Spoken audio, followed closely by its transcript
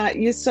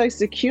you're so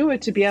secure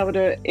to be able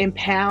to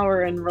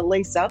empower and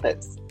release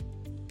others.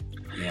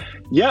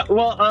 Yeah,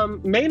 well,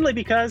 mainly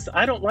because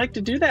I don't like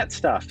to do that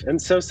stuff,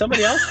 and so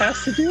somebody else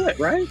has to do it,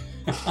 right?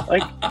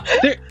 Like,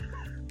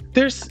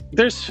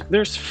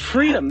 there's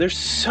freedom. There's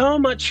so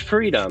much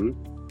freedom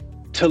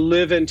to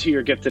live into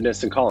your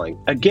giftedness and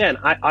calling. Again,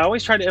 I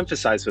always try to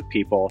emphasize with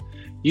people,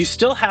 you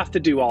still have to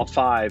do all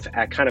 5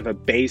 at kind of a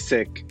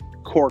basic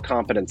core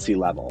competency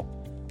level.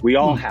 We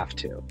all have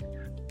to,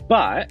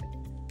 but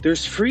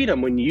there's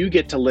freedom when you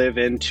get to live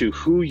into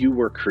who you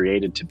were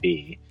created to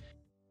be.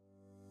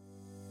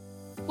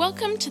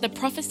 Welcome to the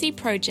Prophecy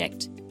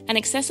Project, an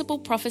accessible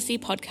prophecy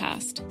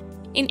podcast.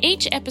 In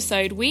each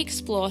episode, we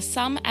explore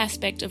some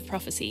aspect of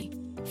prophecy,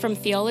 from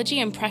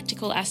theology and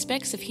practical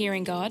aspects of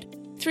hearing God,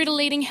 through to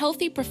leading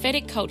healthy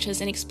prophetic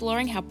cultures and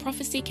exploring how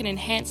prophecy can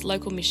enhance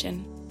local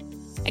mission.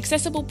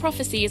 Accessible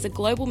Prophecy is a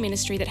global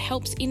ministry that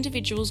helps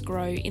individuals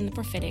grow in the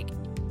prophetic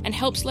and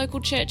helps local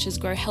churches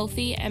grow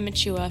healthy and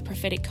mature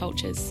prophetic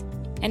cultures.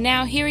 And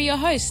now, here are your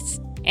hosts,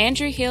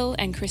 Andrew Hill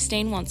and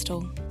Christine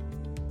Wanstall.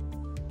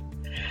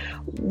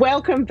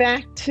 Welcome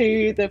back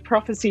to the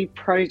Prophecy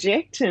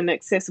Project, an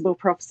accessible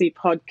prophecy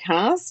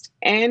podcast.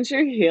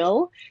 Andrew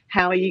Hill,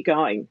 how are you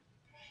going?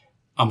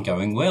 I'm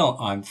going well.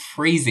 I'm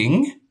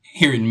freezing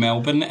here in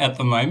Melbourne at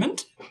the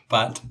moment,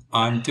 but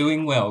I'm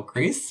doing well.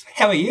 Chris,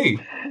 how are you?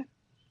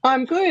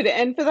 I'm good.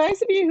 And for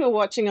those of you who are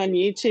watching on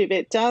YouTube,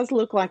 it does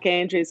look like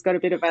Andrew's got a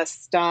bit of a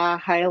star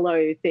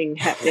halo thing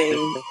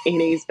happening in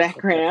his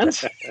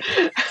background.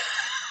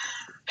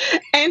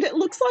 And it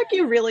looks like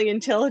you're really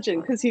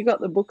intelligent because you've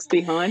got the books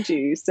behind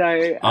you. So,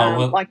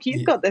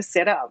 you've got the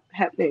setup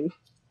happening.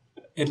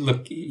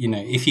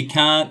 If you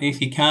can't,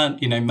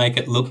 make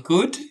it look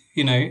good,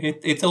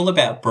 it's all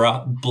about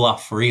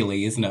bluff,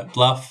 really, isn't it?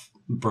 Bluff,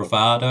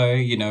 bravado,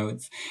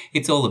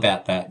 it's all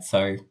about that.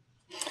 So,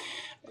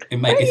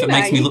 if it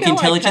makes me look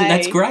intelligent,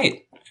 that's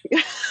great. You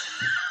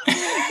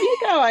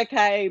go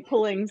okay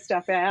pulling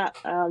stuff out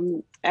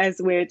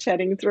as we're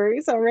chatting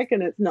through, so I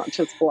reckon it's not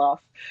just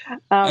bluff.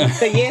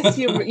 But yes,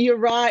 you're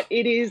right.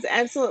 It is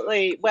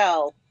absolutely,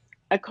 well,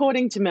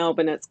 according to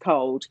Melbourne, it's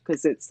cold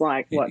because it's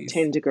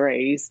 10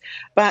 degrees.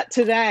 But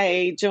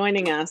today,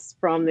 joining us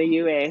from the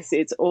US,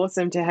 it's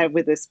awesome to have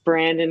with us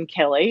Brandon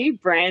Kelly.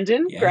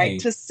 Brandon, Yay.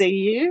 Great to see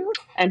you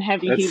and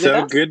have you here with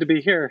us. It's so good to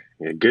be here.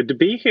 Yeah, good to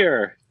be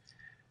here.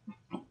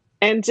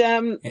 And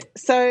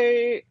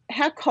so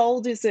how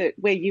cold is it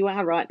where you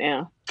are right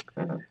now?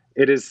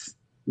 It is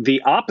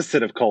the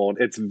opposite of cold.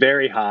 It's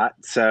very hot.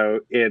 So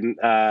in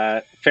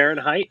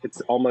Fahrenheit, it's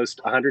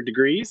almost 100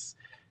 degrees.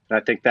 And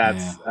I think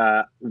that's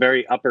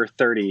very upper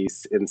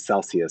 30s in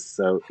Celsius.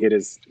 So it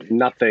is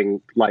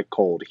nothing like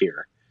cold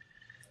here.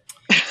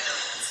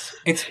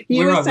 It's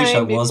where I wish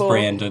I was,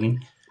 Brandon.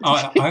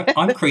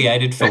 I'm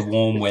created for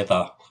warm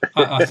weather.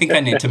 I think I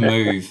need to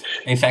move.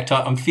 In fact,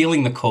 I'm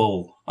feeling the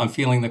call.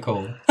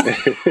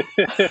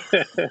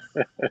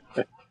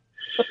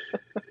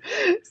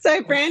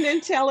 So,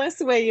 Brandon, tell us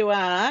where you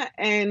are.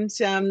 And,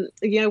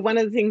 one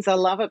of the things I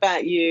love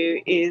about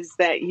you is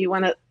that you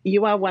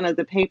are one of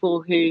the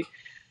people who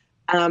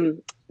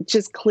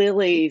just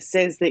clearly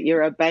says that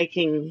you're a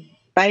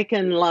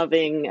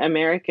bacon-loving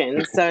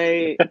American.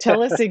 So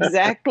tell us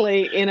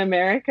exactly in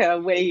America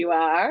where you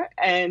are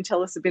and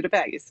tell us a bit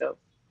about yourself.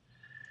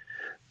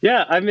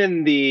 Yeah, I'm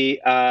in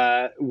the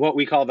what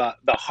we call the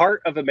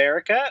heart of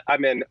America.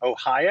 I'm in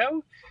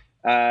Ohio.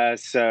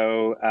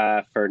 So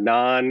for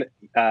non-US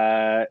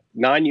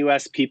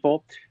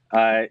people,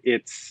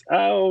 it's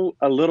a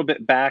little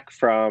bit back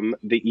from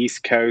the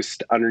East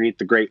Coast, underneath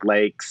the Great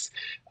Lakes,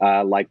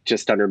 like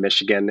just under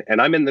Michigan.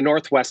 And I'm in the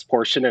northwest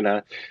portion in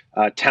a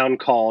town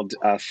called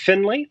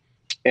Findlay.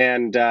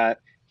 And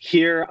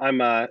here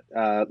I'm a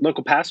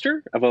local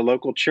pastor of a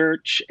local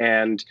church.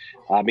 And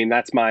I mean,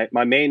 that's my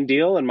main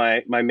deal and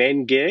my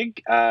main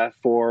gig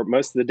for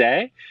most of the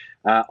day.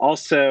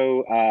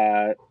 Also,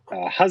 a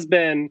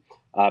husband,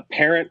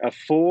 parent of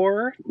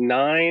 4,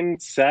 9,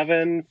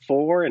 7,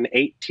 4, and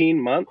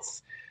 18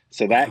 months.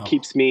 So that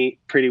keeps me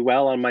pretty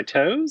well on my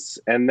toes.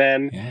 And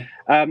then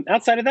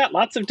outside of that,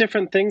 lots of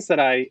different things that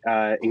I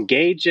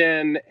engage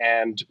in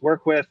and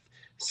work with.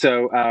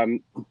 So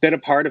been a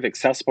part of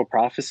Accessible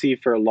Prophecy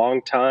for a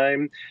long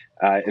time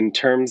in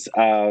terms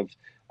of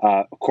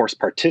course,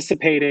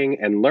 participating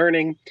and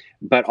learning,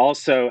 but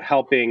also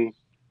helping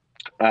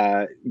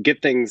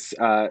get things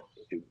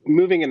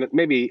moving in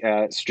maybe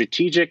a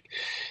strategic,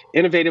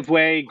 innovative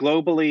way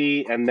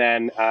globally, and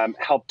then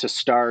help to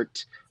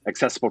start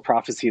Accessible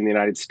Prophecy in the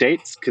United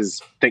States, because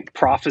I think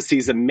prophecy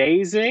is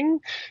amazing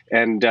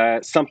and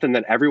something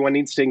that everyone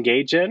needs to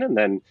engage in. And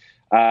then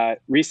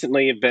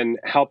recently I've been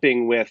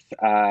helping with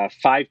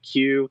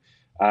 5Q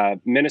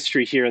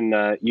ministry here in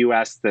the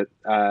U.S. that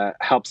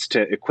helps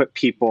to equip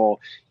people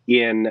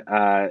in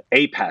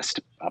APEST,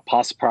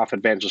 Apostle, Prophet,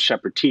 Evangelist,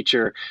 Shepherd,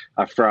 Teacher,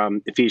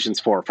 from Ephesians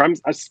 4.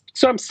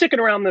 So I'm sticking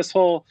around this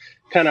whole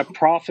kind of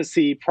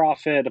prophecy,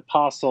 prophet,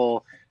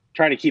 apostle,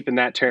 trying to keep in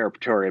that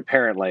territory,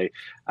 apparently.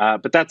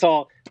 But that's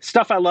all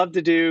stuff I love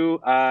to do,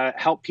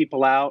 help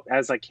people out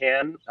as I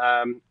can.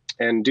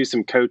 and do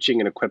some coaching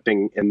and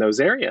equipping in those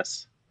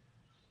areas.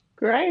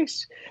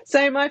 Great.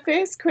 So my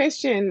first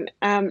question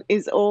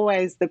is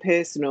always the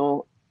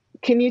personal.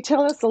 Can you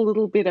tell us a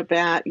little bit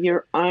about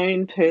your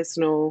own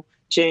personal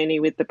journey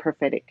with the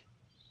prophetic?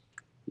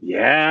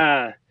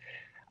 Yeah.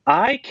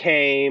 I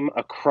came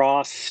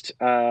across,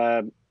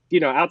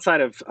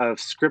 outside of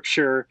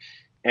scripture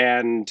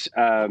and,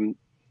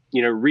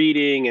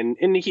 reading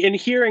and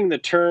hearing the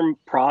term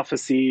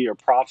prophecy or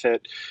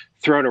prophet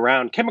thrown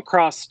around, came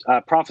across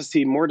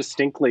prophecy more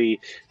distinctly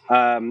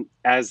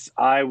as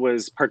I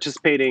was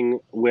participating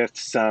with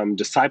some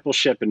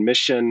discipleship and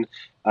mission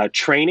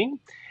training,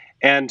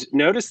 and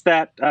noticed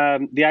that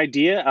the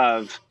idea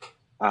of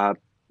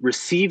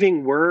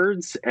receiving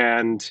words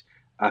and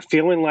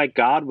feeling like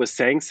God was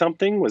saying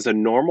something was a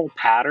normal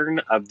pattern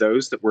of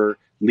those that were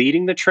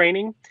leading the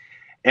training.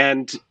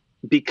 And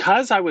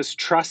because I was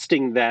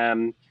trusting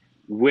them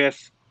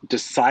with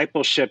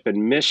discipleship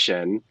and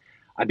mission,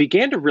 I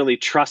began to really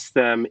trust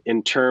them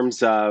in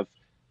terms of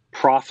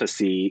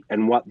prophecy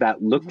and what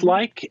that looked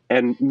like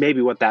and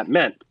maybe what that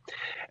meant.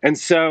 And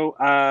so,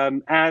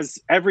 as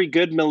every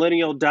good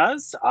millennial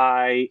does,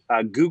 I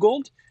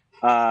Googled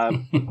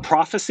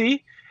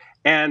prophecy,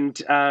 and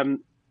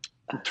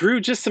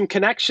through just some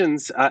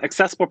connections,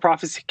 Accessible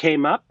Prophecy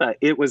came up.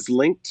 It was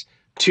linked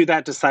to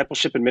that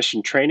discipleship and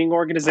mission training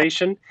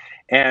organization.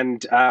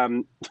 And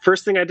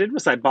first thing I did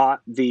was I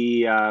bought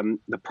the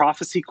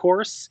prophecy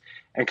course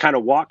and kind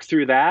of walked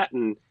through that.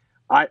 And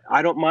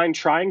I don't mind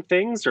trying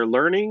things or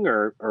learning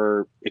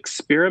or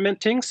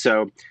experimenting.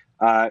 So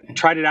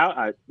tried it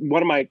out.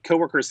 One of my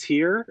coworkers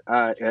here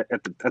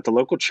at the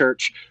local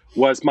church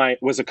was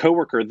a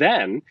coworker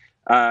then.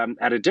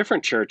 At a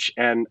different church,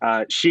 and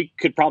she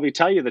could probably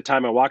tell you the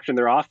time I walked in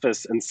their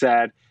office and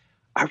said,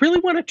 "I really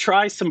want to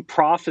try some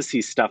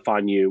prophecy stuff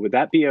on you. Would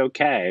that be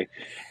okay?"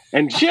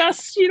 And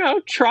just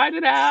tried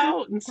it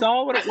out and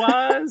saw what it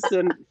was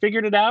and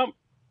figured it out.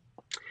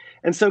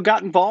 And so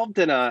got involved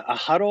in a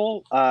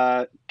huddle.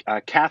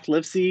 Kath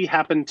Livesey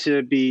happened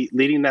to be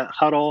leading that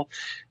huddle,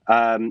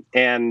 boy,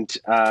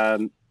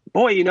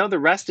 the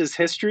rest is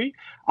history.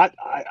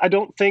 I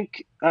don't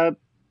think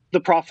the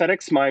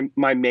prophetic's my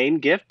main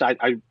gift.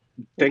 I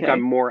think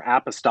I'm more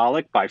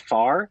apostolic by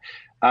far,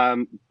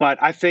 but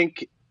I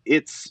think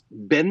it's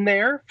been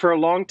there for a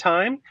long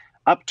time,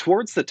 up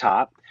towards the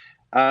top.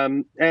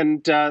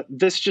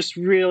 This just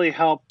really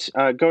helped,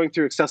 going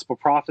through Accessible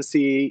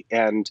Prophecy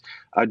and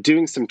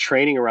doing some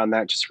training around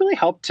that, just really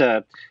helped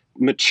to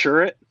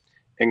mature it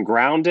and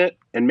ground it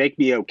and make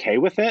me okay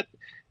with it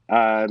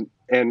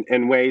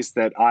in ways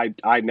that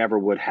I never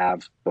would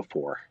have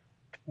before.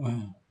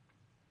 Wow.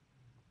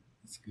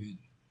 That's good.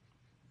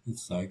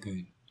 That's so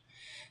good.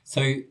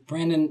 So,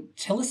 Brandon,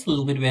 tell us a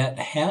little bit about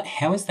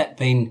how has that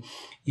been?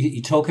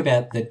 You talk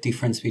about the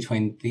difference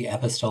between the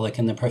apostolic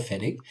and the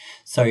prophetic.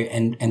 So,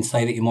 and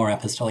say that you're more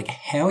apostolic.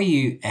 How are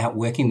you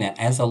outworking that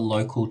as a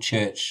local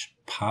church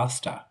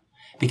pastor?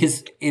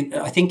 Because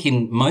I think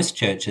in most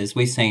churches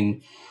we've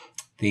seen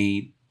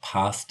the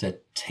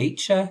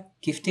pastor-teacher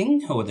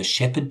gifting or the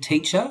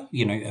shepherd-teacher,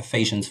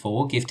 Ephesians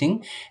 4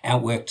 gifting,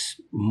 outworked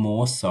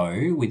more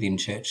so within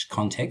church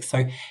context.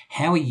 So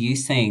how are you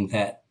seeing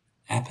that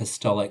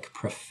apostolic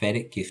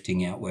prophetic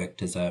gifting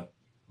outworked as a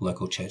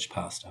local church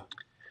pastor?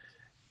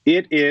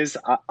 It is,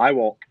 I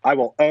will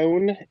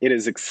own, it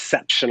is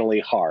exceptionally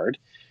hard.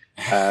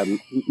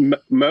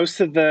 Most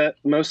of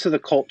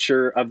the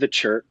culture of the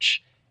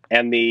church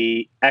and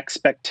the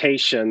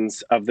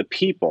expectations of the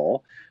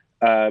people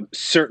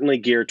certainly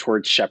geared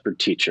towards shepherd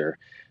teacher.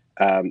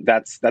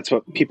 That's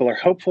what people are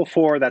hopeful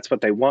for. That's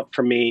what they want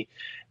from me.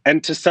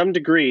 And to some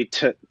degree,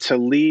 to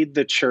lead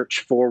the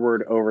church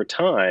forward over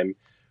time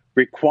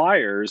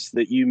requires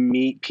that you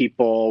meet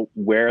people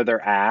where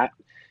they're at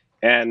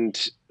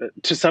and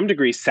to some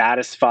degree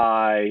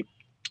satisfy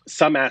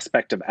some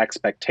aspect of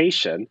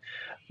expectation,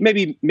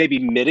 maybe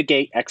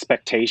mitigate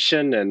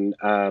expectation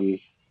and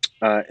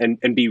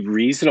be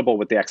reasonable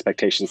with the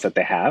expectations that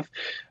they have.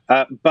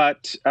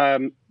 But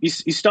you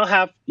still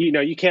have,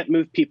 you can't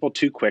move people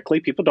too quickly.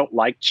 People don't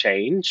like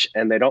change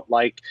and they don't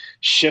like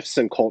shifts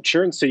in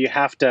culture. And so you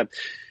have to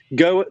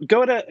go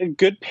at a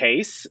good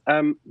pace.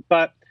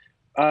 But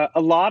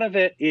a lot of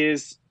it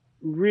is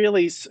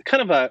really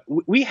kind of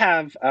we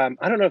have,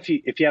 I don't know if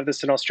you have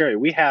this in Australia,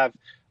 we have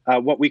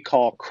what we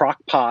call crock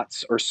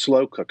pots or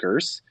slow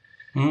cookers.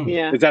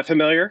 Yeah. Is that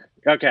familiar?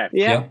 Okay.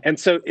 Yeah. And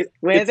so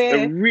it's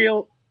a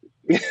real,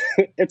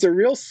 it's a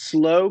real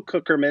slow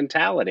cooker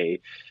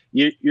mentality.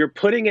 You're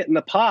putting it in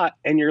the pot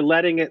and you're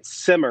letting it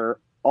simmer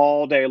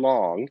all day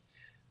long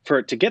for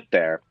it to get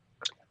there.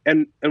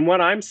 And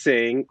what I'm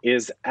seeing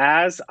is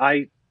as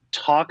I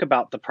talk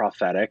about the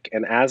prophetic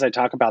and as I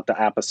talk about the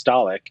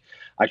apostolic,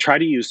 I try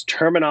to use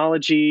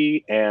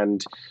terminology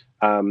and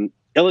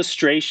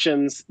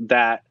illustrations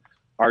that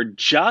are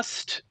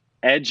just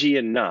edgy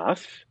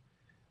enough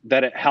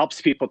that it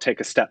helps people take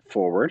a step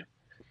forward,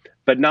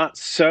 but not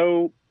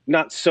so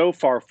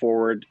far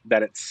forward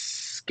that it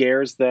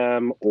scares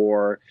them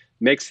or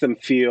makes them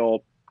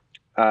feel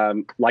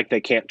like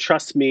they can't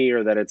trust me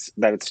or that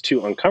it's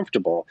too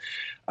uncomfortable.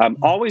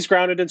 Always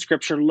grounded in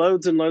Scripture,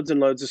 loads and loads and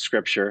loads of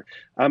Scripture.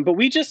 But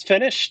we just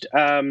finished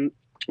 7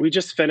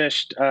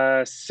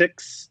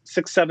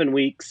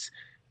 weeks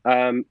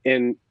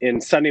in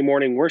Sunday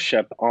morning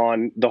worship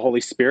on the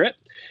Holy Spirit,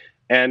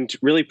 and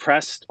really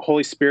pressed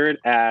Holy Spirit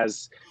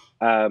as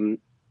all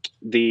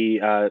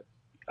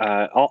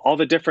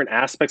the different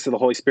aspects of the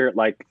Holy Spirit,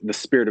 like the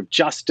spirit of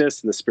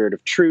justice and the spirit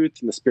of truth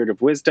and the spirit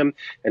of wisdom,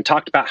 and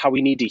talked about how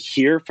we need to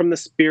hear from the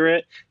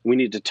Spirit. We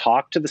need to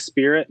talk to the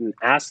Spirit and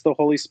ask the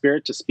Holy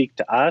Spirit to speak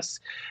to us.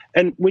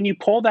 And when you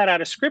pull that out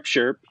of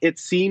Scripture, it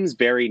seems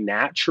very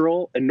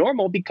natural and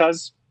normal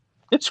because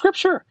it's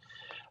Scripture.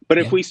 But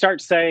if we start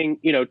saying,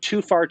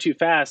 too far, too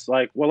fast,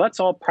 like, well, let's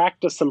all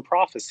practice some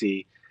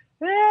prophecy,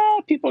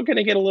 people are going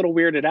to get a little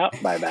weirded out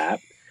by that.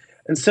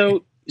 And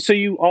so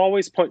you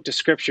always point to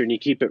Scripture and you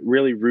keep it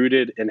really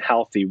rooted and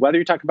healthy, whether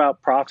you talk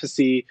about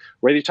prophecy,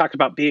 whether you talk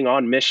about being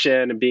on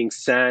mission and being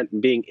sent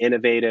and being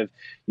innovative,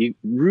 you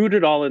root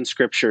it all in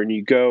Scripture and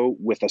you go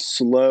with a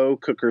slow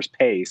cooker's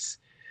pace,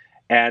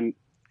 and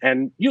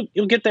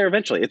you'll get there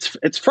eventually.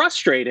 It's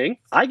frustrating.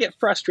 I get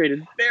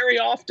frustrated very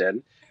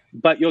often,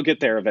 but you'll get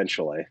there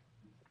eventually.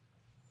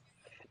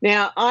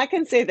 Now, I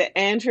can see that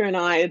Andrew and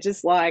I are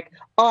just like,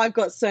 I've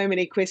got so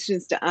many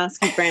questions to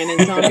ask you,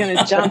 Brandon, so I'm going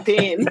to jump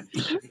in.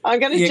 I'm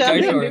going to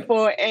jump in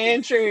before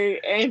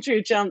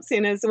Andrew jumps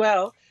in as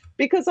well,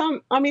 because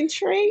I'm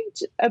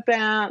intrigued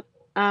about,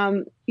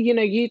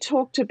 you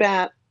talked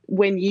about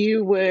when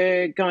you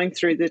were going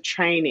through the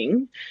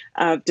training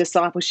of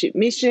discipleship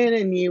mission,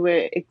 and you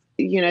were,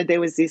 there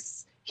was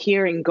this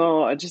hearing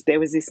God, there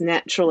was this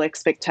natural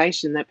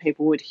expectation that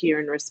people would hear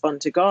and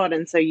respond to God.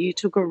 And so you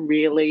took a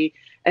really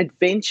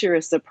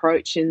adventurous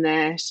approach in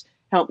that.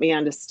 Help me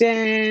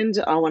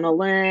understand, I want to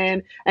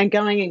learn, and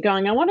going,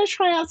 I want to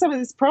try out some of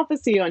this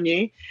prophecy on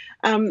you.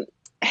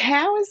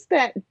 How is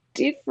that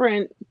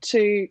different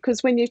to,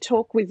 because when you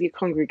talk with your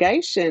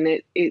congregation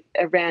it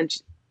around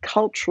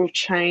cultural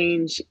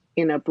change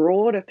in a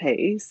broader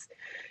piece,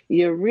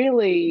 you're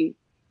really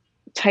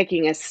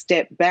taking a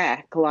step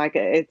back. Like,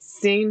 it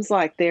seems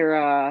like there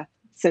are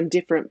some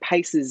different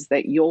paces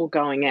that you're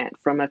going at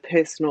from a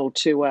personal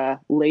to a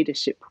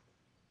leadership.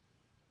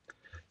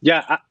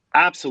 Yeah,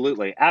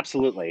 absolutely.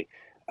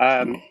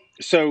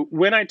 So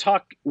when I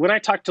talk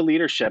to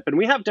leadership, and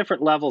we have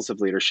different levels of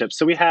leadership.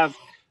 So we have,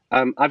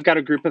 I've got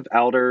a group of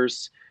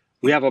elders.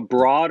 We have a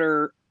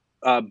broader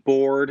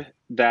board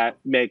that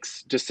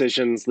makes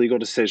decisions, legal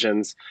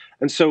decisions.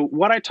 And so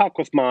what I talk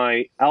with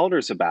my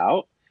elders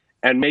about,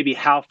 and maybe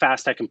how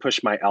fast I can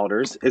push my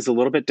elders, is a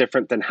little bit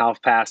different than how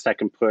fast I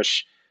can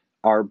push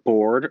our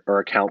board or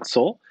a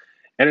council.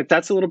 And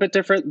that's a little bit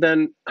different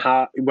than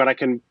what I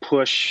can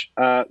push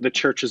the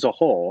church as a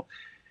whole.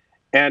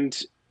 And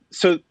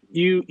so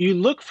you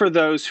look for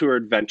those who are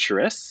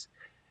adventurous,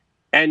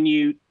 and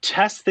you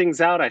test things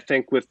out, I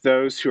think, with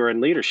those who are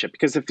in leadership.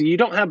 Because if you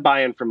don't have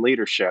buy-in from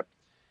leadership,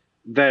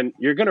 then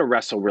you're going to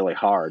wrestle really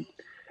hard.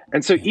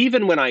 And so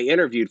even when I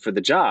interviewed for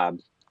the job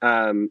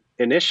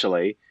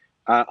initially,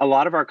 a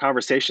lot of our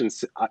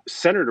conversations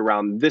centered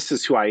around, this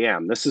is who I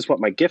am. This is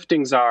what my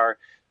giftings are.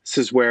 This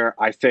is where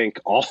I think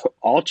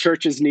all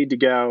churches need to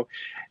go.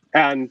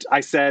 And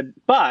I said,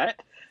 but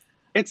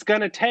it's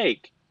going to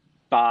take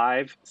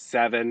 5,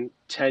 7,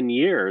 10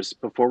 years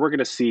before we're going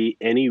to see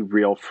any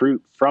real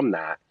fruit from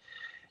that.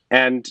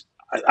 And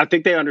I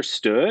think they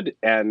understood,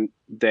 and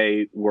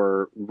they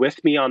were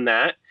with me on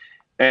that.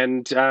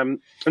 And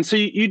so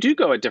you do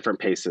go at different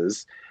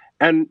paces,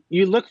 and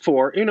you look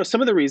for,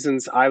 some of the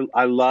reasons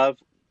I love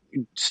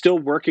still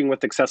working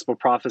with Accessible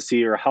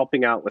Prophecy or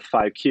helping out with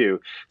 5Q.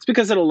 It's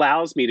because it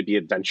allows me to be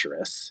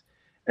adventurous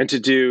and to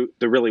do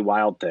the really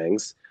wild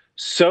things,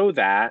 so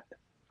that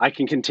I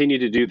can continue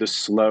to do the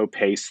slow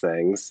pace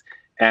things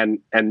and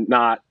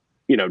not,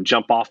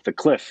 jump off the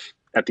cliff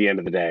at the end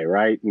of the day,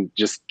 right? And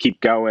just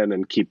keep going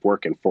and keep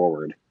working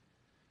forward.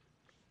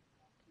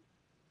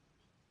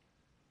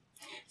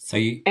 So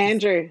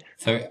Andrew.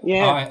 So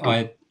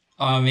yeah.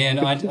 Oh man,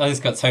 I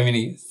just got so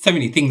many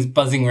things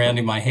buzzing around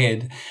in my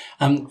head.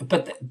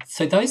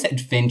 So those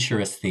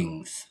adventurous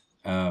things,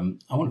 I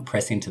want to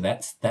press into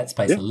that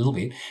space a little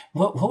bit.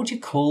 What would you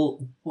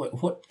call?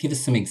 What? Give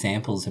us some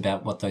examples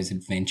about what those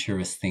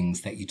adventurous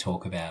things that you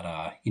talk about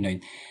are.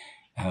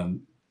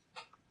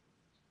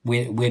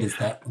 Where does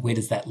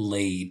that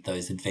lead?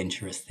 Those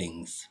adventurous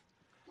things.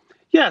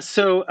 Yeah.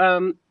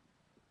 So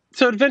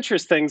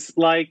adventurous things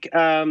like.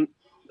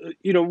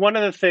 One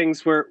of the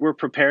things we're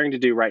preparing to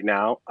do right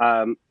now,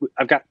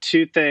 I've got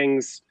 2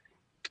 things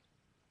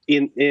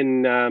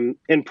in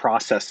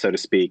process, so to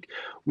speak.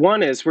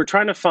 One is we're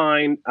trying to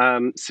find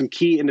some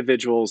key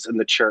individuals in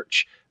the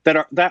church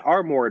that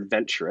are more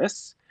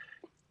adventurous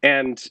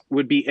and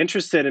would be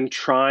interested in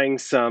trying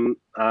some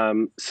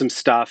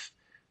stuff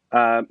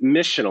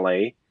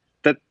missionally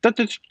that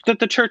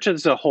the church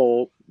as a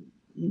whole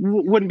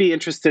wouldn't be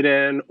interested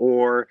in,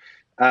 or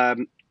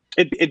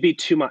it'd be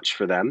too much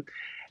for them.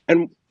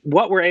 And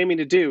what we're aiming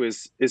to do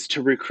is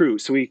to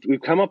recruit. So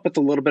we've come up with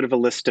a little bit of a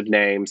list of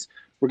names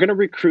we're going to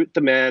recruit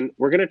them in,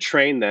 we're going to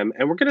train them,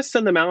 and we're going to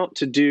send them out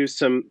to do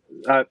some,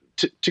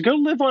 to go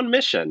live on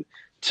mission,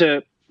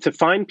 to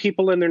find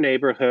people in their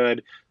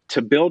neighborhood,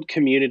 to build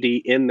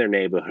community in their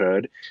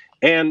neighborhood,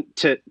 and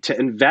to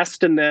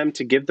invest in them,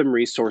 to give them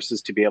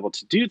resources to be able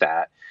to do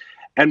that.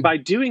 And by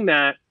doing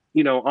that,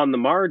 on the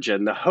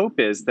margin, the hope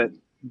is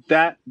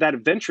that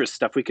adventurous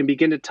stuff we can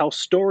begin to tell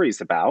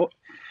stories about,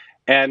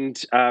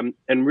 and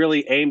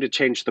really aim to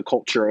change the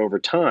culture over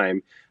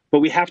time. But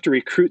we have to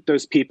recruit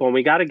those people, and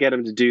we got to get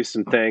them to do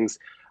some things,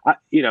 that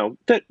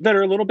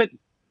are a little bit,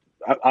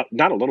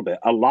 not a little bit,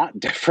 a lot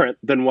different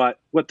than what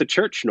the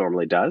church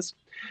normally does.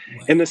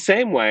 Wow. In the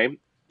same way,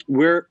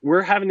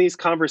 we're having these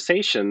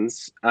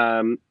conversations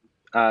in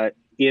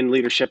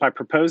leadership. I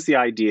propose the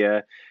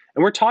idea,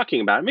 and we're talking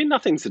about, I mean,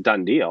 nothing's a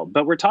done deal,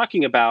 but we're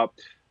talking about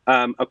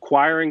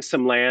acquiring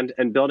some land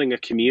and building a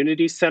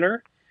community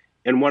center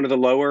in one of the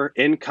lower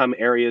income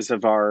areas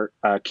of our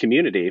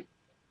community,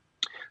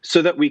 so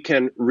that we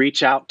can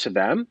reach out to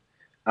them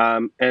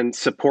and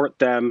support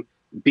them,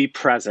 be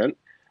present.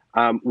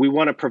 We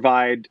want to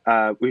provide,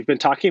 we've been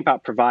talking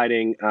about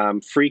providing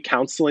free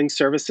counseling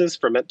services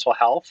for mental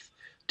health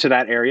to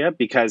that area,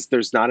 because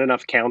there's not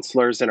enough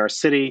counselors in our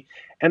city,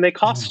 and they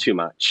cost too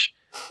much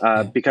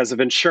because of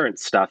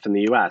insurance stuff in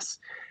the US.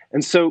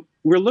 And so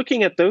we're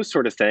looking at those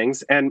sort of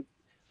things, and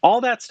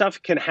all that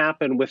stuff can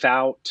happen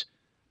without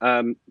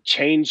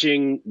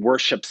changing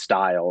worship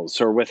styles,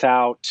 or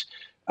without,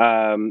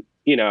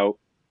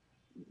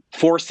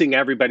 forcing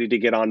everybody to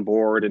get on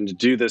board and to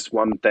do this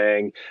one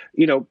thing.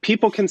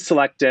 People can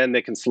select in,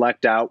 they can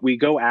select out. We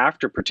go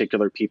after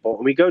particular people,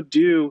 and we go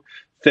do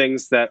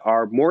things that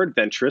are more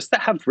adventurous, that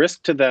have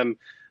risk to them,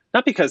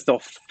 not because they'll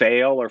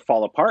fail or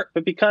fall apart,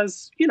 but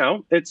because,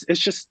 it's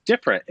just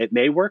different. It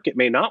may work, it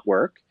may not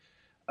work,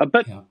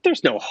 but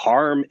there's no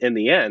harm in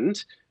the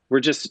end.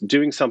 We're just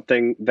doing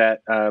something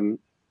that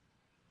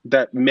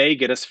that may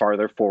get us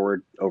farther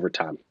forward over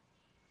time.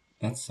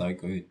 That's so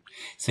good.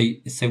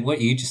 So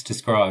what you just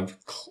described,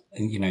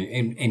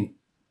 in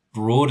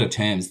broader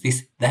terms,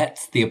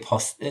 that's the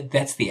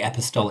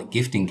apostolic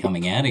gifting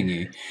coming out in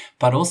you.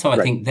 But also, I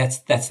think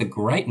that's a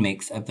great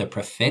mix of the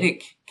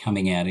prophetic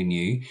coming out in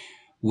you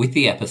with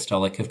the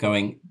apostolic, of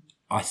going,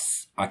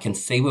 I can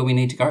see where we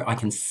need to go. I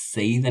can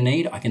see the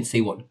need. I can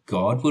see what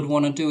God would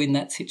want to do in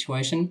that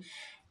situation.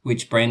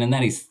 Which, Brandon,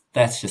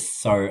 that's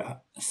just so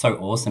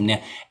awesome.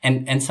 Now,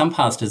 and some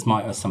pastors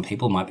or some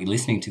people might be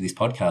listening to this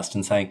podcast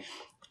and saying,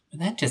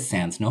 that just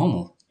sounds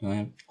normal.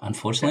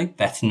 Unfortunately,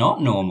 that's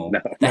not normal.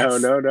 No.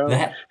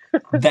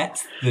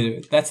 That's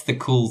the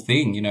cool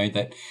thing,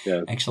 that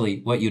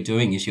actually what you're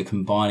doing is you're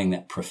combining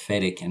that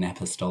prophetic and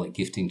apostolic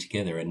gifting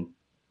together, and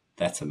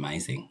that's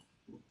amazing.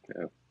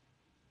 Yeah.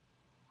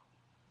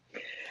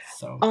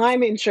 So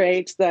I'm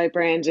intrigued though,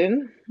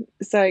 Brandon.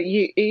 So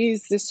you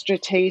use the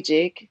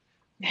strategic.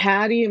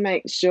 How do you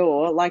make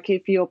sure, like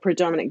if your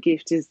predominant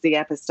gift is the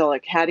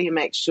apostolic, how do you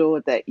make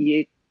sure that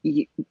you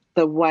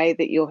the way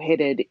that you're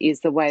headed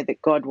is the way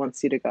that God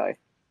wants you to go?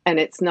 And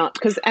it's not,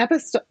 because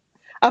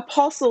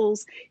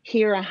apostles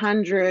hear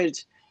 100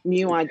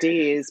 new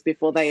ideas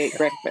before they eat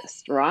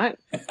breakfast, right?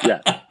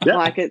 Yeah.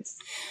 Like it's.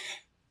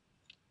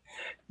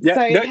 Yeah.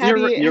 So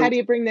No, how do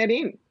you bring that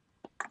in?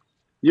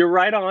 You're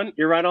right on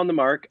the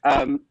mark.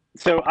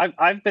 So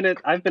I've been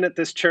at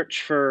this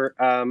church for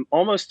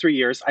almost 3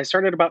 years. I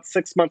started about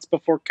 6 months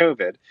before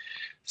COVID,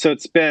 so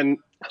it's been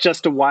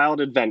just a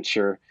wild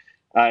adventure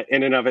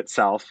in and of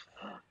itself.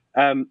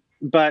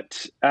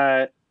 But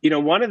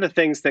one of the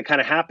things that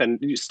kind of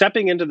happened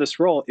stepping into this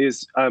role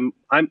is I'm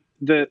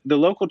the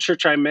local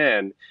church I'm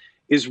in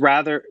is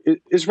rather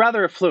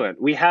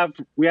affluent. We have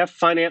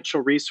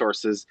financial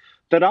resources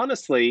that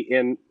honestly,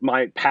 in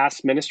my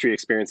past ministry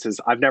experiences,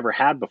 I've never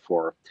had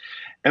before.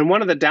 And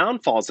one of the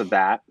downfalls of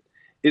that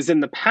is, in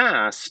the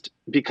past,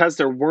 because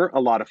there weren't a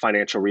lot of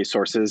financial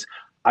resources,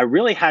 I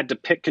really had to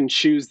pick and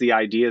choose the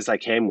ideas I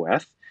came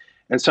with.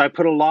 And so I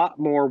put a lot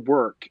more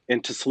work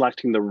into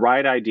selecting the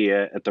right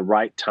idea at the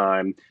right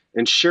time,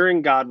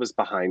 ensuring God was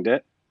behind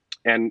it,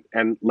 and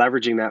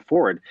leveraging that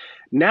forward.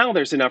 Now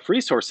there's enough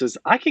resources.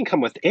 I can come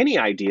with any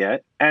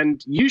idea,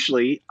 and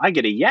usually I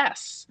get a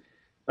yes.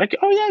 Like,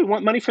 oh yeah, you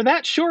want money for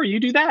that? Sure, you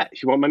do that.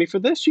 If you want money for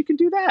this, you can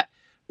do that.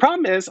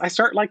 Problem is, I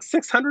start like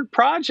 600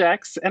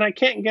 projects, and I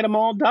can't get them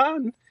all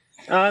done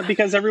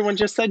because everyone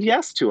just said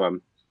yes to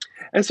them.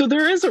 And so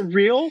there is a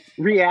real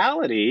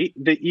reality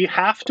that you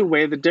have to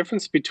weigh the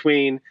difference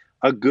between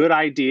a good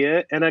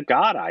idea and a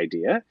God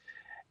idea,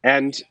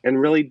 and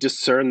really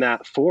discern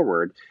that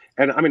forward.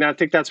 And I mean, I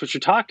think that's what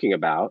you're talking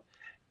about.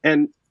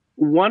 And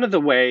one of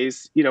the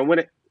ways, when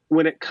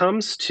it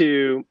comes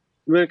to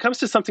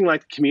something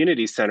like the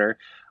community center,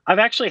 I've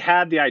actually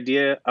had the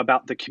idea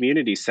about the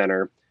community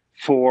center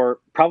for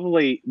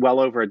probably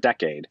well over a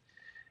decade.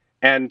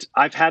 And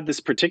I've had this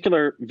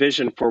particular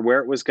vision for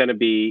where it was going to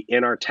be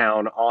in our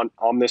town,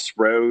 on this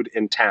road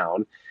in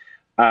town.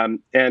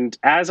 And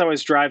as I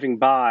was driving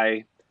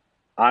by,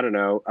 I don't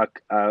know,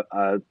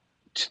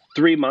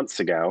 3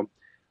 months ago,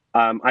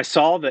 I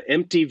saw the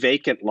empty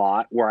vacant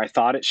lot where I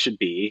thought it should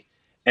be.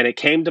 and it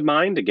came to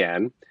mind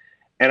again.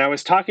 And I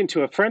was talking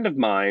to a friend of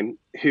mine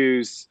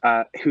who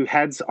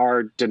heads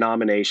our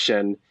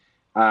denomination,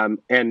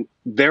 and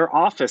their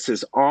office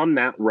is on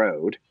that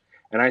road.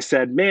 And I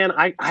said, man,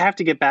 I have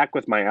to get back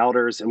with my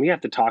elders and we have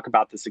to talk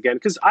about this again.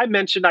 Because I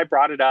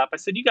brought it up. I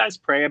said, you guys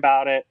pray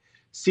about it,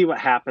 see what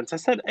happens. I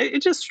said,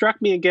 it just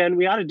struck me again.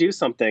 We ought to do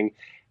something.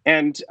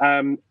 And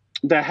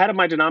the head of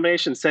my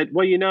denomination said,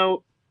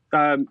 well,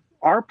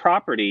 our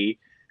property,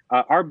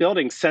 our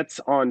building sits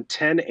on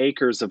 10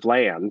 acres of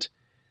land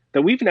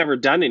that we've never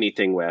done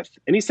anything with.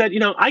 And he said,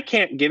 I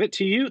can't give it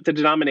to you. The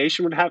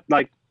denomination would have,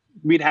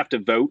 we'd have to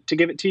vote to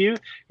give it to you.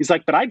 He's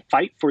like, but I'd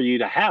fight for you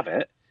to have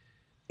it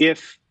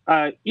if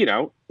I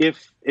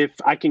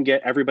can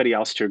get everybody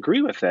else to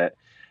agree with it.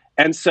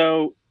 And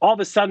so all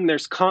of a sudden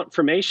there's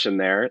confirmation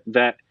there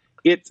that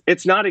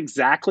it's not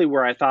exactly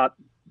where I thought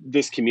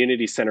this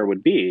community center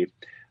would be,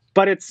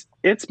 but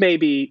it's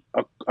maybe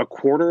a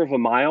quarter of a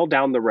mile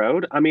down the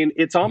road. I mean,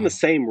 it's on the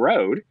same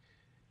road.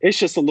 It's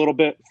just a little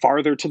bit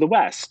farther to the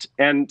west.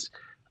 And,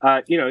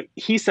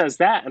 he says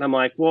that, and I'm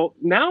like, well,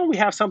 now we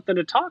have something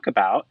to talk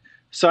about.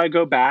 So I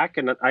go back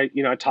and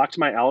I talk to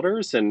my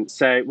elders and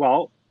say,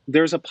 well,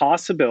 there's a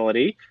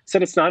possibility,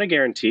 said it's not a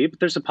guarantee, but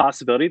there's a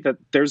possibility that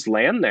there's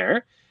land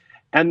there.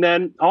 And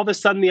then all of a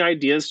sudden the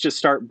ideas just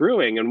start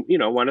brewing. And,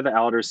 one of the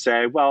elders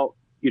say, well,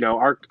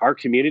 our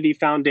community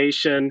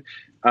foundation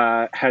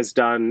has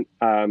done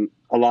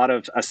a lot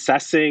of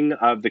assessing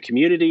of the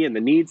community and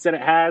the needs that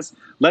it has.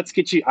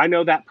 I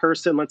know that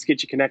person, let's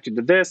get you connected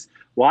to this.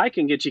 Well, I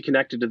can get you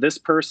connected to this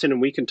person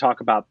and we can talk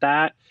about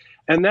that.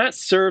 And that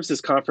serves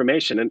as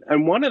confirmation.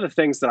 And one of the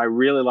things that I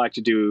really like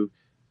to do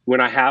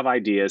when I have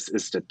ideas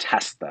is to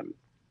test them.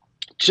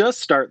 Just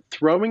start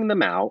throwing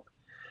them out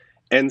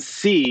and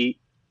see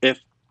if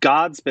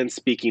God's been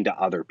speaking to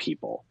other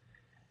people.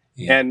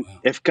 Yeah, and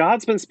if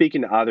God's been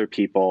speaking to other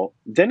people,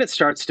 then it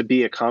starts to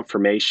be a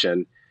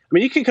confirmation. I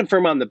mean, you can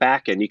confirm on the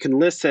back end. You can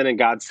listen and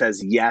God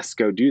says, yes,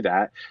 go do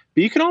that.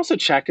 But you can also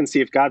check and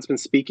see if God's been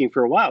speaking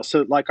for a while.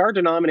 So our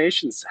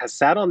denomination has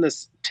sat on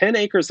this 10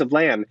 acres of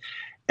land.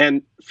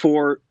 And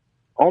for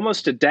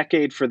almost a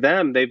decade for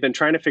them, they've been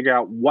trying to figure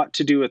out what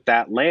to do with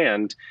that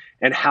land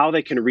and how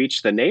they can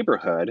reach the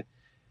neighborhood.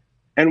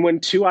 And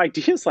when two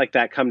ideas like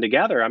that come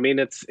together, I mean,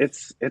 it's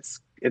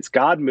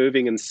God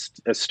moving and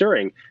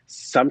stirring,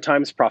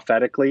 sometimes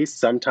prophetically,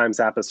 sometimes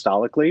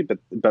apostolically,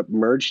 but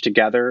merged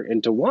together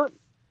into one.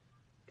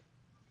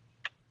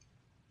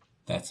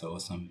 That's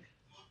awesome.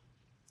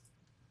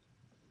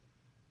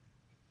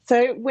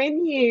 So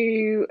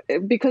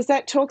because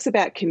that talks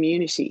about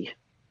community,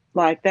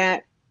 like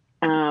that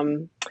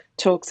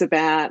talks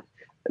about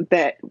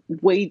that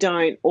we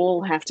don't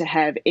all have to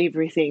have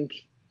everything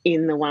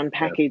in the one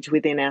package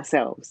within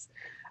ourselves.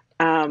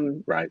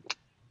 Right.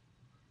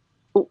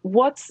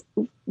 What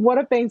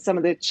have been some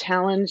of the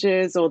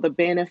challenges or the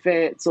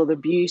benefits or the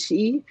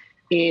beauty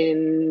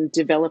in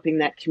developing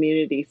that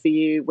community for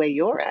you where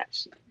you're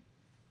at?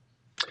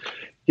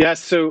 Yeah,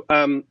 so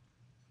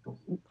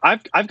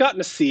I've gotten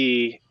to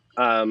see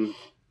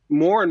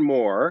more and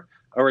more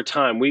over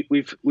time.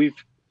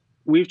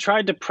 We've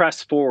tried to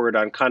press forward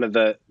on kind of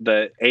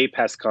the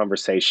APES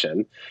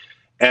conversation,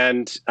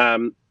 and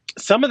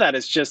some of that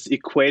is just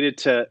equated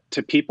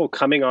to people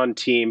coming on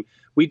team.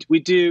 We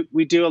do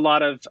a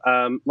lot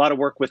of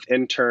work with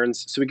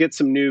interns, so we get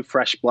some new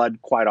fresh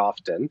blood quite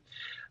often.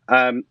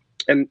 And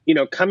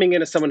coming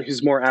in as someone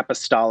who's more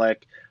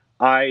apostolic,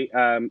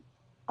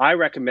 I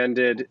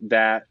recommended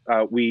that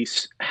we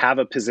have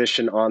a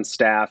position on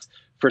staff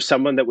for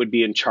someone that would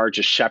be in charge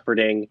of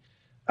shepherding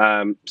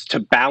to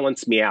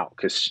balance me out,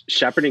 because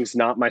shepherding's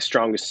not my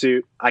strongest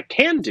suit. I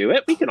can do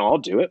it. We can all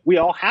do it. We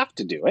all have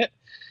to do it,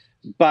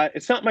 but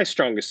it's not my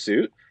strongest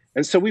suit.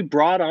 And so we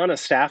brought on a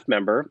staff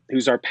member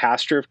who's our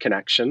pastor of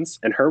connections,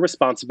 and her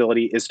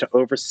responsibility is to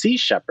oversee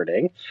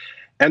shepherding.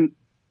 And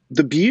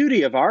the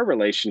beauty of our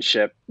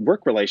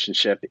work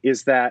relationship,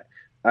 is that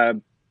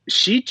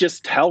she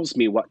just tells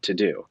me what to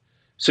do.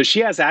 So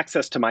she has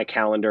access to my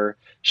calendar.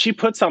 She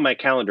puts on my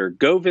calendar,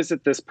 go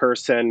visit this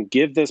person,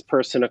 give this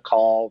person a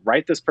call,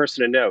 write this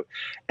person a note.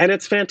 And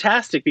it's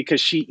fantastic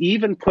because she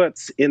even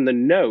puts in the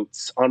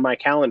notes on my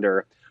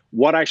calendar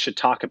what I should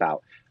talk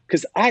about.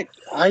 Because I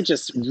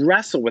just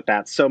wrestle with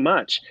that so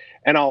much.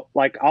 And I'll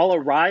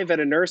arrive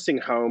at a nursing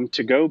home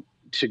to go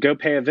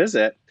pay a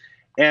visit.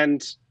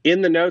 And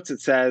in the notes,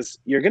 it says,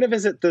 you're going to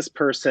visit this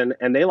person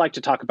and they like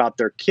to talk about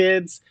their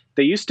kids.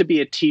 They used to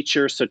be a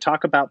teacher, so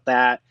talk about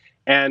that.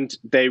 And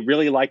they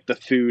really like the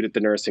food at the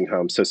nursing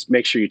home, so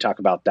make sure you talk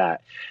about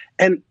that.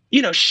 And,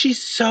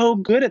 she's so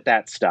good at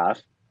that stuff,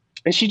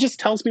 and she just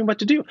tells me what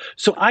to do.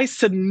 So I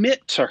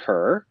submit to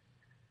her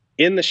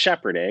in the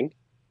shepherding,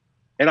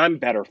 and I'm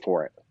better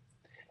for it.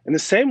 In the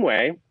same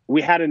way,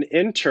 we had an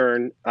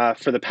intern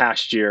for the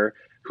past year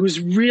who's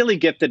really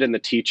gifted in the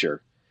teaching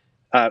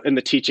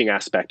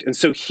aspect. And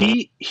so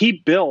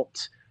he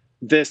built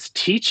this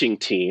teaching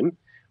team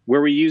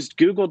where we used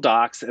Google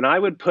Docs, and I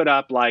would put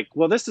up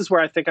this is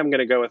where I think I'm going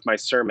to go with my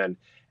sermon.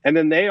 And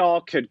then they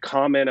all could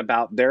comment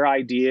about their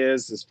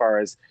ideas as far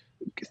as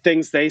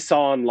things they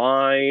saw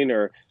online,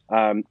 or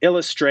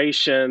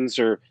illustrations,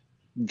 or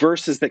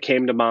verses that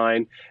came to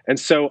mind. And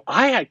so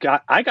I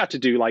got to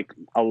do like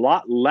a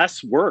lot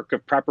less work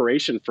of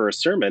preparation for a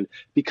sermon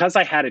because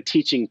I had a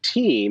teaching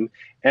team.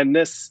 And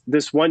this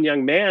one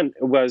young man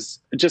was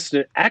just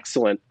an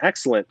excellent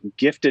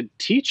gifted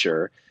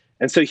teacher.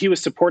 And so he was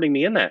supporting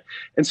me in that.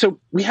 And so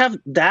we have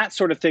that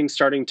sort of thing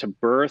starting to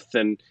birth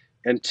and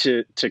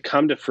to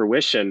come to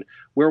fruition,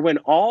 where when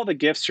all the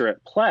gifts are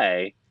at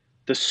play,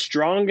 the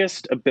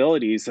strongest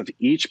abilities of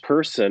each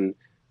person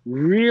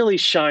really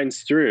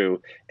shines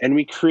through, and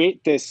we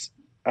create this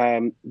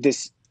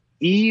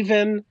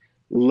even,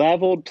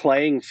 leveled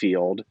playing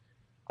field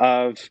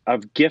of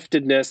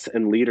giftedness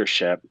and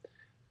leadership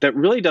that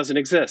really doesn't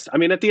exist. I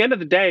mean, at the end of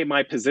the day,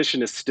 my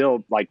position is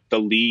still like the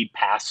lead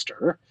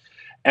pastor,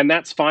 and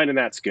that's fine and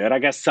that's good. I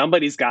guess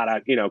somebody's got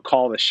to,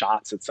 call the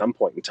shots at some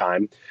point in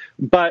time.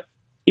 But,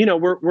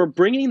 we're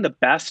bringing the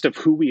best of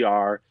who we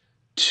are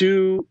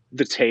to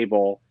the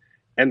table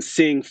and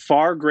seeing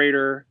far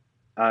greater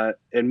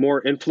and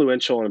more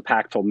influential and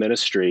impactful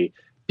ministry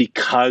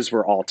because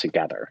we're all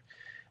together.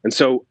 And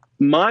so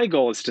my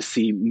goal is to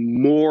see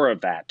more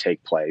of that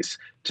take place,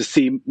 to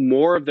see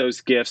more of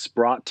those gifts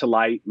brought to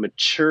light,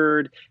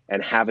 matured,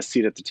 and have a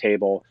seat at the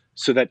table,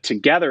 so that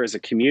together as a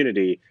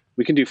community,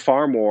 we can do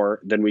far more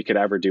than we could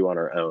ever do on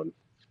our own.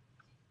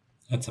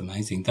 That's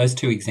amazing. Those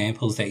two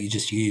examples that you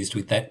just used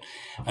with that,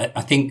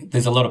 I think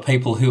there's a lot of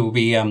people who will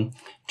be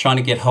trying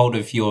to get hold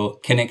of your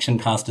connection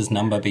pastor's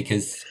number,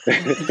 because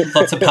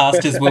lots of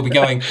pastors will be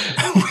going,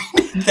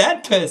 we need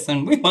that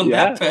person, we want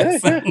that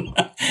person.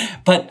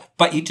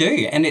 But you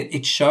do, and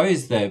it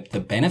shows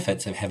the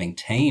benefits of having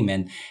team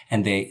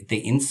and the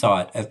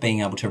insight of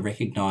being able to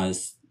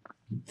recognise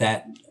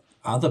that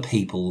other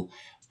people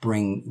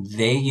bring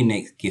their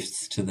unique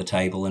gifts to the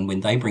table, and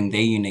when they bring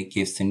their unique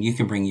gifts and you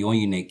can bring your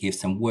unique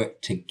gifts and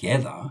work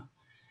together,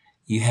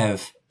 you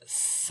have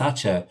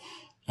such a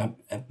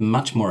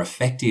much more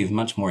effective,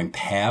 much more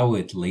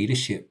empowered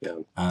leadership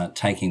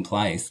taking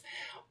place.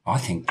 I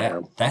think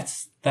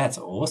that's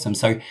awesome.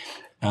 So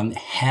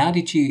how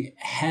did you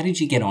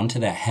get onto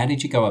that? How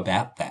did you go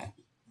about that?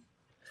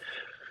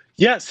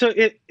 Yeah, so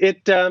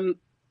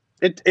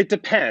it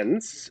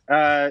depends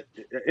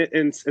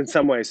in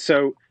some ways.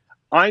 So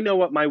I know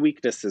what my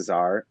weaknesses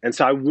are, and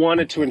so I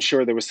wanted to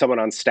ensure there was someone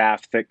on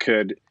staff that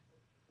could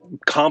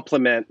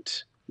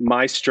complement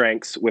my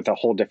strengths with a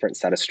whole different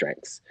set of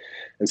strengths.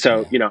 And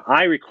so,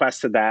 I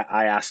requested that.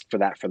 I asked for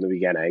that from the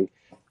beginning,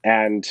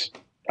 and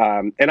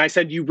I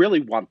said, you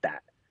really want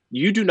that.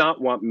 You do not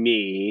want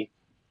me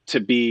to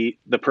be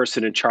the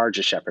person in charge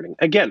of shepherding.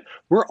 Again,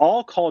 we're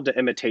all called to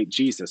imitate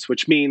Jesus,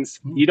 which means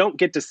you don't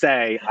get to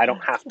say, I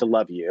don't have to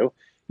love you.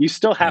 You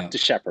still have to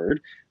shepherd.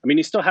 I mean,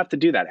 you still have to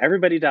do that.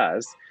 Everybody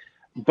does.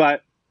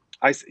 But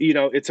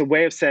it's a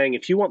way of saying,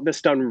 if you want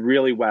this done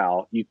really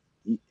well,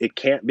 it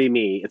can't be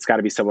me. It's got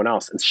to be someone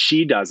else. And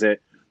she does it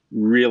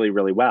really,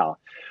 really well.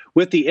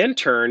 With the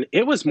intern,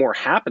 it was more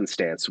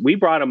happenstance. We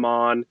brought him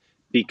on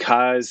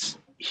because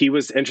he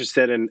was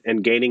interested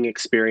in gaining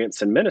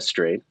experience in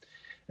ministry.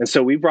 And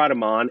so we brought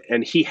him on,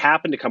 and he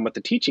happened to come with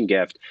the teaching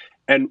gift.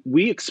 And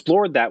we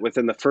explored that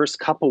within the first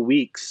couple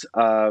weeks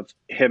of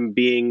him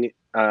being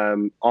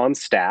on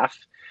staff.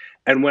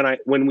 And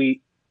when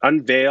we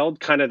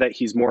unveiled kind of that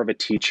he's more of a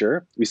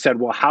teacher, we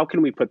said, well, how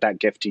can we put that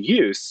gift to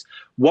use?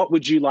 What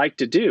would you like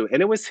to do?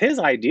 And it was his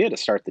idea to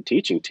start the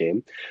teaching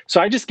team.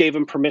 So I just gave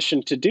him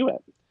permission to do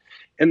it.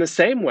 In the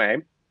same way,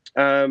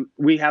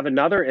 we have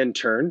another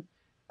intern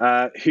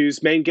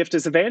whose main gift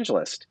is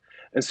evangelist.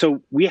 And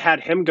so we had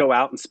him go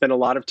out and spend a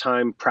lot of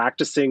time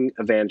practicing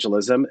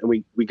evangelism.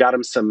 And we got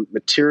him some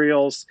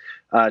materials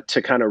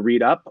to kind of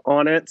read up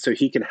on it so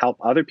he can help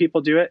other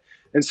people do it.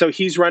 And so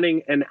he's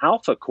running an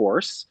alpha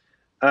course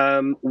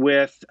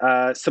with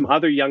some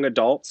other young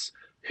adults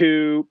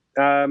who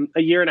a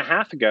year and a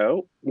half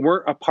ago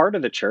weren't a part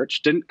of the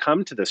church, didn't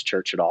come to this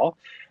church at all.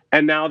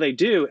 And now they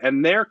do.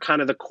 And they're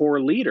kind of the core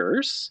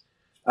leaders.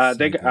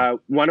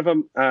 One of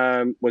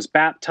them was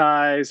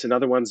baptized,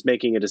 another one's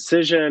making a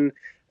decision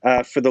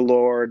for the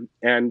Lord.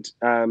 And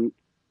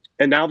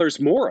now there's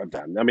more of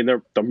them. I mean,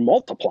 they're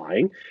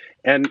multiplying.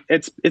 And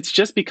it's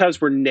just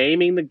because we're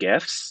naming the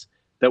gifts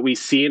that we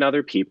see in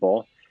other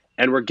people,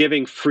 and we're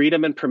giving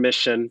freedom and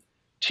permission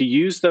to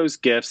use those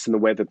gifts in the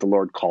way that the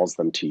Lord calls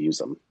them to use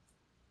them.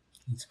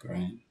 That's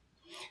great.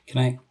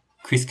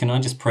 Chris, can I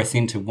just press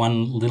into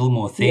one little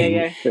more thing?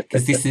 Yeah.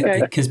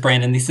 Because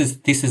Brandon, this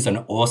is an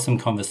awesome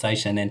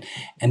conversation,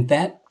 and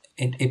that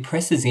it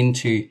presses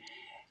into,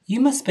 you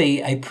must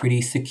be a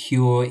pretty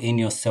secure in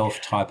yourself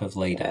type of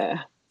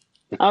leader.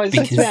 I was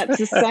just about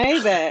to say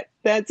that.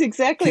 That's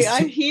exactly.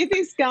 I hear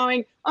this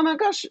going, oh my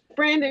gosh,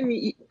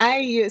 Brandon,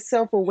 you're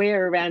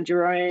self-aware around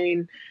your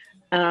own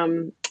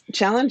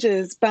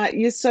challenges, but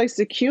you're so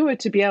secure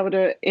to be able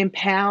to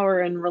empower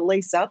and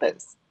release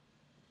others.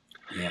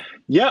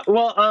 Yeah.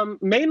 Well,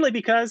 mainly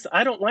because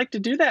I don't like to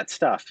do that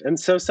stuff, and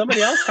so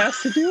somebody else has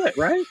to do it,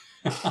 right?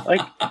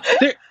 Like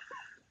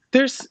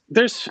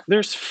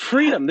there's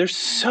freedom. There's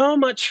so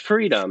much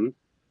freedom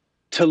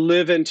to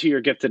live into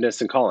your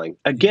giftedness and calling.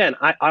 Again,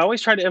 I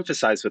always try to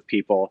emphasize with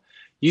people,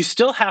 you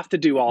still have to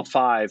do all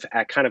 5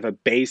 at kind of a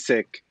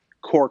basic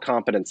core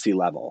competency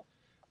level.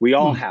 We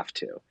all have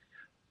to.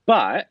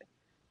 But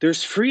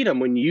there's freedom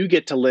when you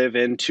get to live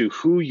into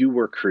who you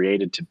were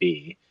created to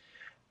be,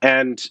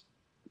 and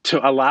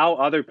to allow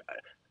other.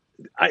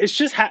 It's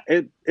just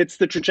it's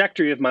the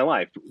trajectory of my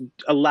life.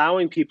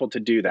 Allowing people to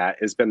do that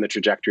has been the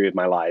trajectory of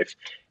my life,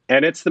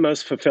 and it's the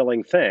most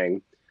fulfilling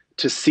thing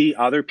to see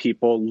other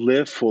people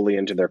live fully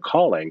into their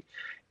calling.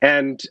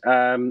 And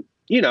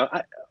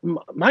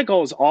my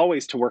goal is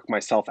always to work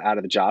myself out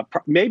of the job.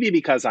 Maybe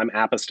because I'm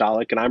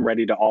apostolic and I'm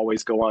ready to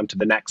always go on to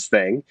the next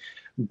thing,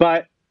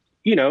 but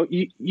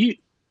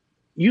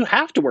you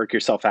have to work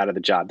yourself out of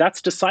the job.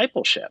 That's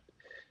discipleship.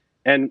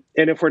 And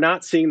if we're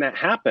not seeing that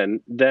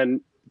happen,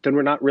 then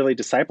we're not really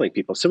discipling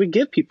people. So we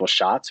give people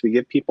shots. We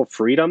give people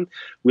freedom.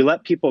 We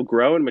let people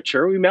grow and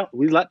mature.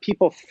 We let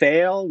people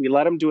fail. We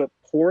let them do it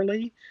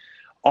poorly,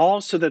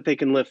 all so that they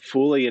can live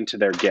fully into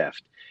their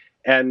gift.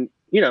 And,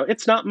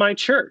 it's not my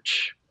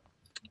church.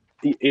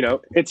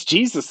 It's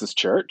Jesus's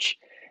church,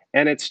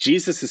 and it's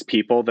Jesus's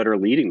people that are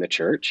leading the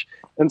church.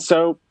 And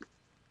so,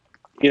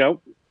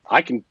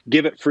 I can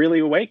give it freely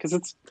away because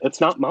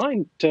it's not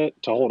mine to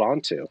hold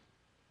on to.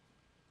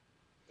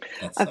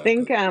 I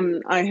think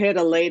I heard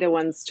a leader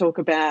once talk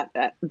about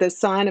the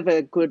sign of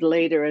a good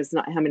leader is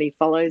not how many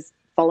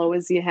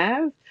followers you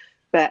have,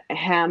 but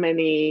how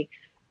many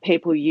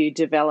people you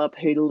develop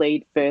who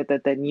lead further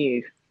than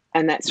you.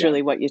 And that's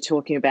really what you're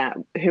talking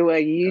about. Who are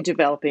you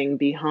developing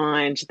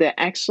behind that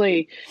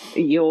actually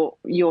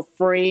you're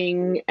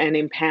freeing and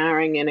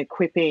empowering and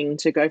equipping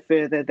to go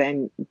further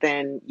than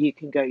you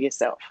can go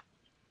yourself.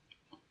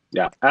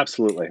 Yeah,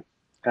 absolutely.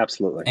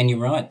 Absolutely. And you're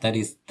right. That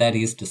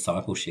is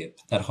discipleship.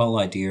 That whole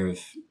idea of,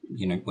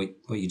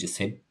 what you just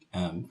said,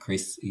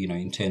 Chris,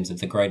 in terms of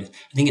the greatest,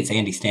 I think it's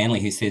Andy Stanley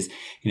who says,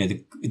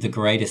 the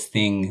greatest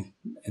thing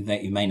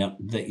that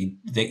that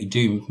you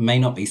do may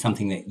not be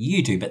something that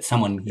you do, but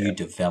someone you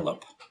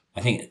develop.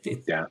 I think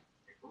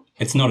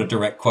it's not a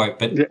direct quote,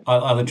 but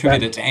I'll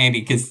attribute it to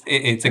Andy because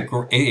it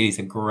is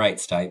a great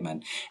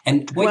statement.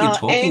 And what you're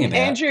talking about,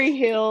 Andrew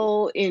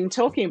Hill, in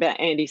talking about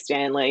Andy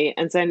Stanley,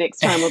 and so next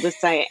time we'll just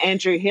say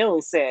Andrew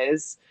Hill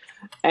says.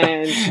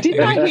 And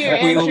didn't I hear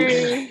Andrew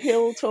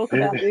Hill talk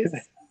about this?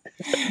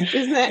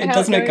 Isn't that how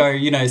doesn't it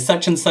go?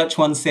 Such and such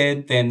one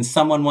said, then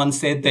someone once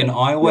said, then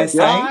I always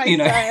say.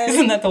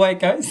 Isn't that the way it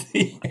goes?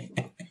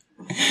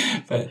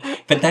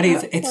 But that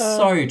is, it's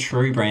so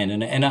true,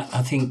 Brandon. And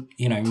I think,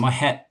 my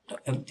hat,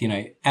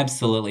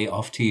 absolutely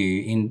off to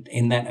you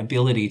in that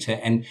ability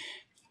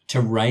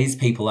to raise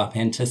people up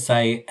and to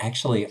say,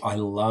 actually, I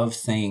love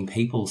seeing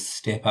people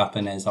step up.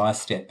 And as I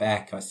step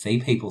back, I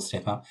see people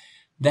step up.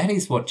 That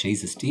is what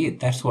Jesus did.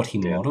 That's what he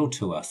modeled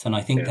to us. And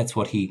I think that's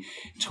what he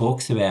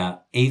talks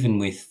about, even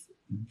with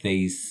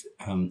these,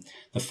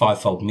 the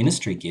fivefold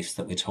ministry gifts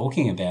that we're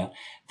talking about,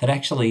 that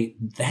actually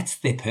that's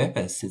their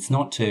purpose. It's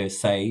not to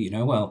say,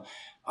 well,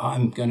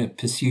 I'm going to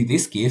pursue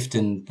this gift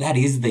and that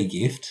is the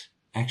gift.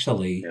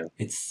 Actually,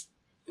 it's,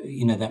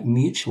 that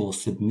mutual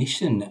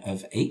submission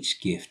of each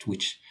gift,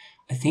 which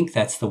I think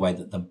that's the way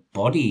that the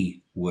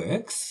body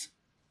works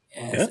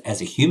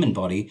as a human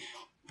body.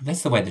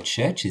 That's the way the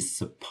church is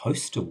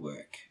supposed to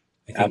work.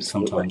 I think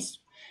sometimes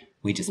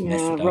we just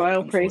mess it up.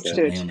 Royal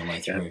priesthood. On the way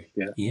through.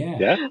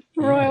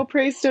 Royal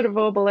priesthood of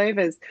all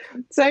believers.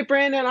 So,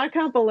 Brandon, I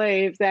can't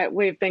believe that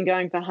we've been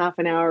going for half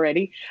an hour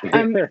already.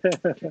 And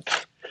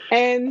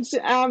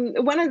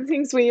one of the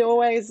things we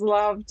always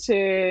love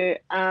to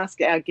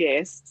ask our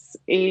guests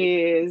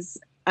is,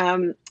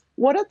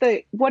 what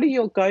are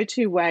your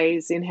go-to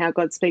ways in how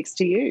God speaks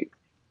to you?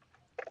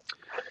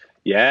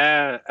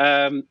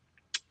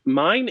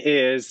 Mine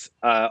is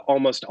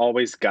almost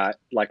always gut,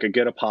 like a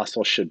good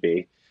apostle should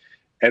be.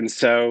 And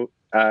so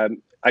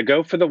I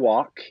go for the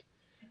walk,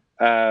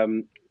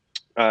 go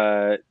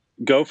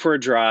for a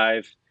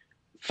drive,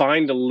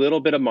 find a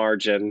little bit of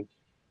margin.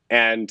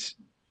 And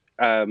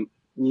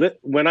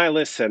when I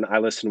listen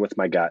with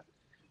my gut.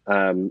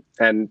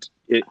 And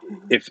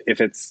if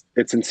it's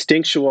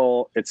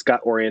instinctual, it's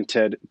gut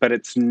oriented, but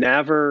it's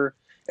never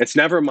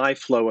my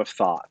flow of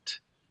thought.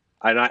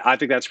 And I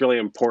think that's really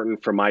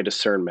important for my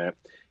discernment.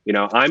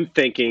 I'm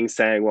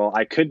saying, well,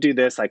 I could do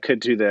this,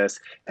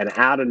 and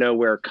out of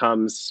nowhere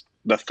comes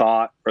the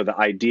thought or the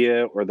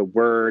idea or the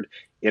word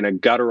in a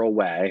guttural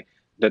way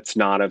that's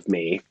not of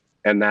me.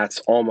 And that's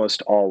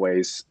almost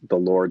always the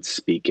Lord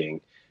speaking.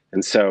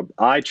 And so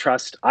I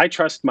trust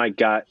my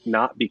gut,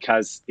 not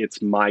because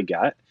it's my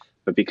gut,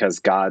 but because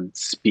God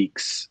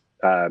speaks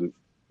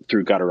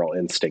through guttural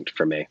instinct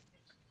for me.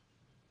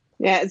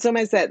 Yeah, it's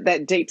almost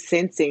that deep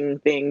sensing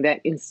thing,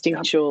 that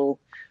instinctual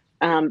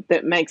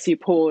that makes you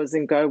pause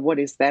and go, what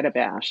is that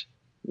about?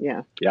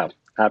 Yeah. Yeah,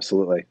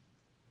 absolutely.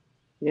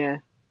 Yeah,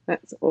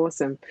 that's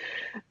awesome.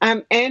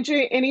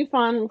 Andrew, any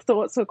final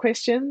thoughts or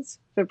questions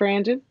for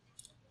Brandon?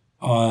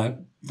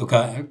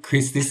 Look,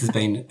 Chris, this has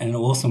been an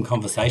awesome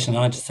conversation.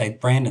 And I just say,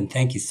 Brandon,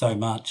 thank you so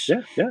much.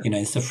 Yeah.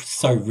 It's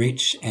so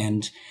rich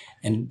and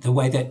the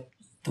way that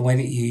the way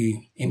that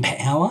you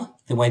empower,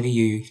 the way that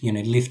you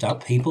lift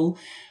up people,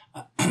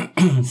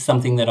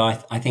 something that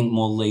I think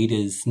more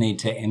leaders need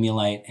to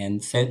emulate.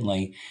 And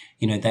certainly,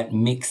 that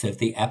mix of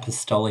the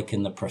apostolic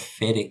and the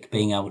prophetic,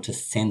 being able to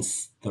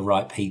sense the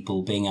right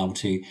people, being able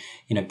to,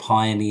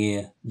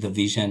 pioneer the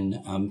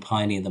vision,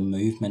 pioneer the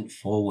movement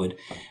forward.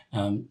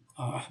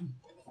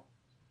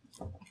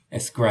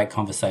 It's a great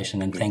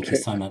conversation, and thank you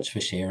so much for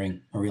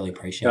sharing. I really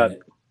appreciate it.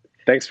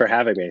 Thanks for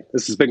having me.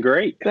 This has been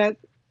great.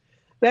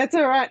 That's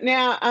all right.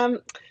 Now,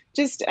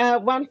 just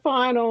one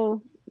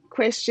final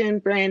question,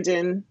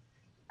 Brandon.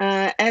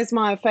 As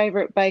my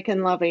favourite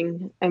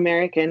bacon-loving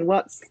American,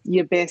 what's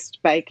your best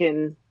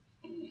bacon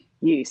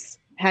use?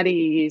 How do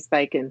you use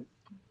bacon?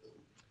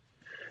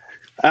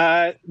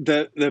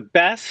 The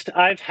best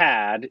I've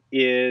had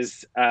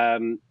is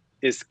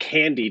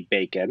candied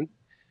bacon.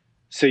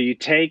 So you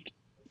take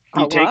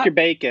your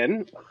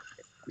bacon,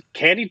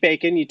 candied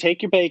bacon. You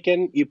take your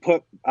bacon, you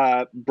put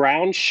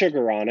brown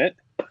sugar on it,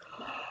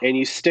 and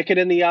you stick it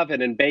in the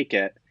oven and bake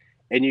it,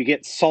 and you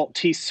get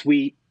salty,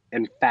 sweet,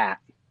 and fat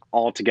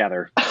all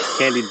together.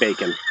 Candied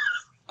bacon.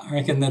 I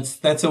reckon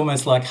that's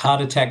almost like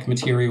heart attack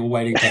material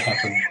waiting to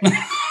happen.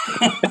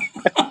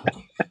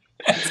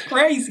 That's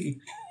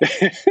crazy.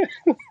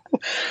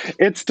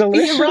 It's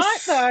delicious.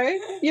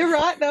 You're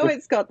right though.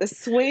 It's got the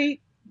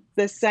sweet,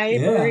 the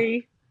savory.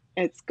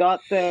 Yeah. It's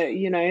got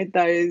the,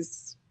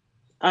 those,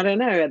 I don't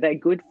know, are they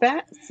good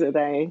fats? Are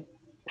they?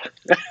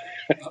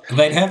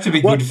 They'd have to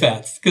be good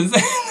fats because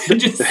they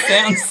just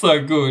sound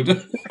so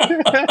good.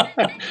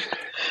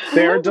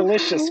 They're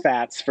delicious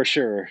fats for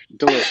sure.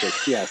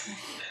 Delicious, yes.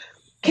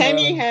 Can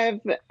you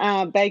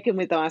have bacon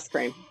with ice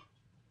cream?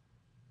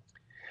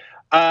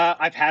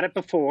 I've had it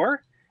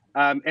before.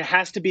 It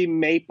has to be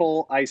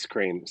maple ice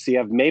cream. So you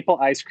have maple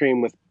ice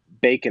cream with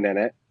bacon in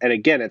it. And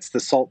again, it's the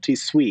salty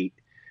sweet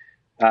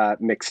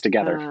mixed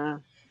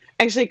together.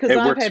 Actually, because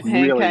I've had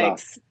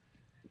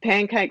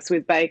pancakes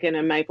with bacon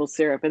and maple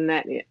syrup, and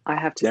that, I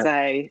have to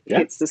say,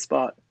 hits the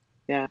spot.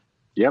 Yeah.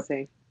 Yep.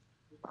 See.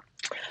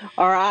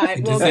 All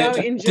right. Well, go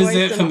enjoy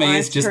dessert some for me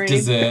ice is just cream.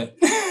 Dessert.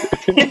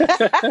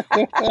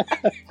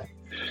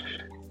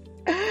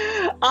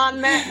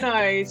 On that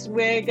note,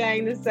 we're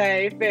going to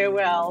say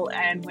farewell,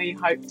 and we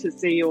hope to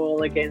see you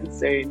all again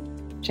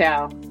soon.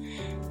 Ciao.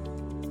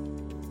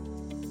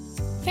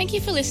 Thank you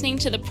for listening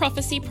to the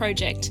Prophecy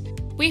Project.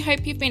 We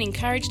hope you've been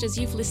encouraged as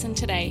you've listened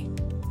today.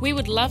 We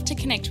would love to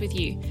connect with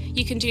you.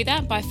 You can do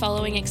that by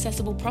following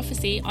Accessible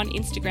Prophecy on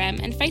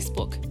Instagram and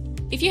Facebook.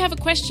 If you have a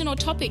question or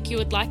topic you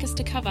would like us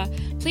to cover,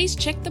 please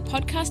check the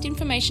podcast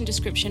information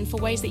description for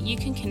ways that you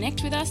can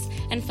connect with us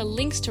and for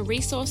links to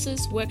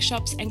resources,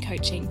 workshops, and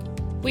coaching.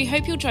 We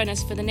hope you'll join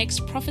us for the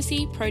next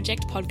Prophecy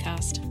Project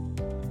podcast.